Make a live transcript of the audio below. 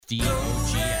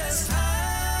DOGS.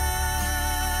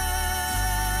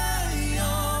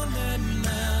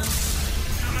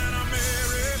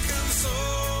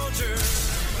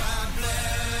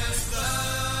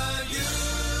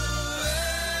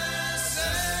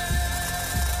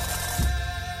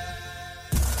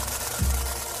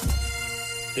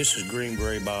 This is Green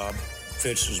Beret Bob.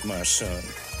 Fitz is my son.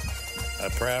 I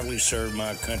proudly serve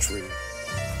my country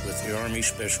with the Army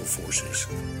Special Forces.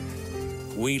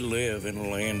 We live in the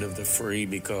land of the free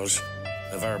because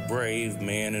of our brave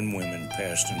men and women,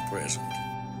 past and present.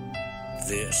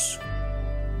 This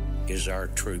is our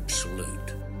troop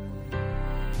salute.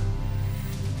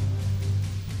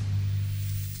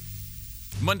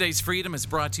 Monday's Freedom is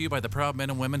brought to you by the proud men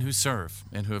and women who serve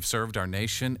and who have served our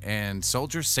nation, and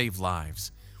soldiers save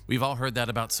lives. We've all heard that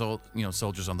about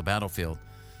soldiers on the battlefield.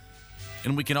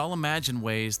 And we can all imagine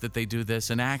ways that they do this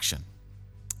in action.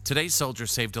 Today's soldier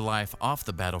saved a life off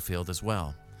the battlefield as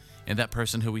well. And that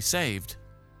person who he saved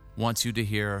wants you to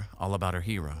hear all about our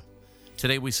hero.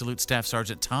 Today we salute Staff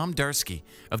Sergeant Tom Durski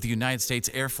of the United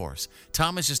States Air Force.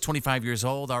 Tom is just 25 years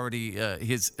old. Already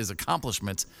his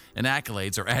accomplishments and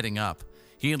accolades are adding up.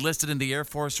 He enlisted in the Air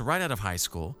Force right out of high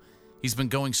school. He's been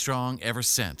going strong ever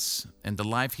since. And the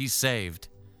life he saved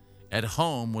at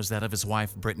home was that of his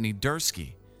wife, Brittney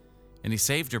Durski. And he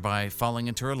saved her by falling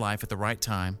into her life at the right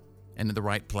time and in the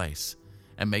right place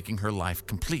and making her life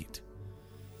complete.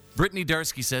 Brittney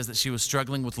Durski says that she was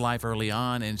struggling with life early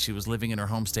on, and she was living in her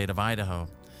home state of Idaho.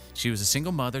 She was a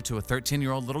single mother to a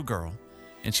 13-year-old little girl,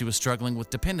 and she was struggling with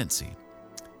dependency.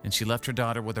 And she left her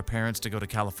daughter with her parents to go to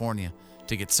California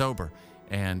to get sober,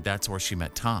 and that's where she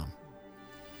met Tom.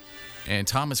 And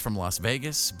Tom is from Las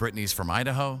Vegas, Brittney's from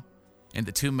Idaho, and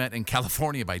the two met in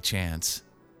California by chance.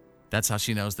 That's how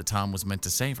she knows that Tom was meant to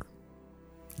save her.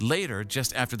 Later,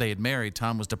 just after they had married,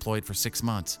 Tom was deployed for 6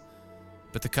 months.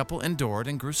 But the couple endured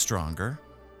and grew stronger.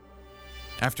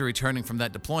 After returning from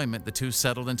that deployment, the two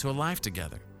settled into a life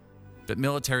together. But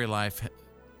military life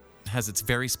has its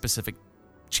very specific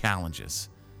challenges.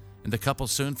 And the couple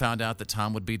soon found out that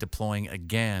Tom would be deploying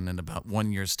again in about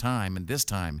 1 year's time, and this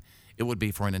time it would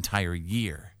be for an entire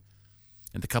year.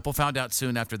 And the couple found out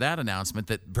soon after that announcement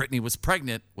that Brittney was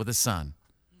pregnant with a son,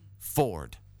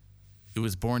 Ford, who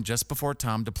was born just before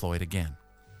Tom deployed again.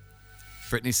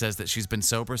 Brittney says that she's been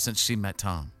sober since she met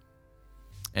Tom.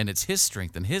 And it's his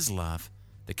strength and his love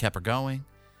that kept her going,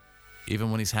 even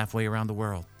when he's halfway around the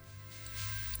world.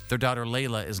 Their daughter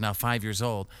Layla is now 5 years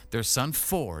old. Their son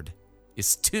Ford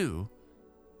is 2.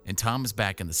 And Tom is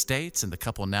back in the States, and the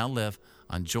couple now live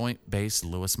on Joint Base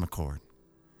Lewis McChord.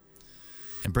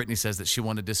 And Brittney says that she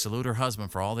wanted to salute her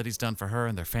husband for all that he's done for her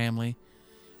and their family.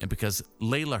 And because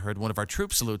Layla heard one of our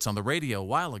troop salutes on the radio a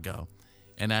while ago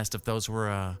and asked if those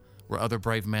were other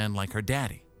brave men like her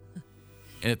daddy,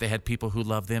 and if they had people who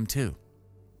loved them too.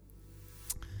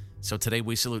 So today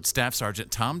we salute Staff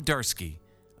Sergeant Tom Durski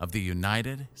of the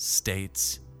United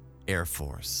States Air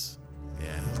Force.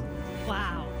 Yeah.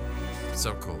 Wow.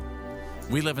 So cool.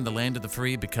 We live in the land of the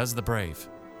free because of the brave.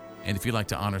 And if you'd like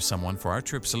to honor someone for our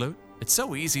troop salute, it's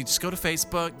so easy. Just go to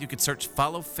Facebook. You could search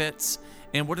Follow Fitz.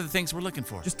 And what are the things we're looking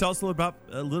for? Just tell us a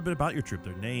little bit about your troop,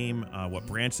 their name, what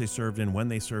branch they served in, when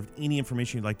they served, any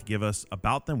information you'd like to give us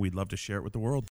about them. We'd love to share it with the world.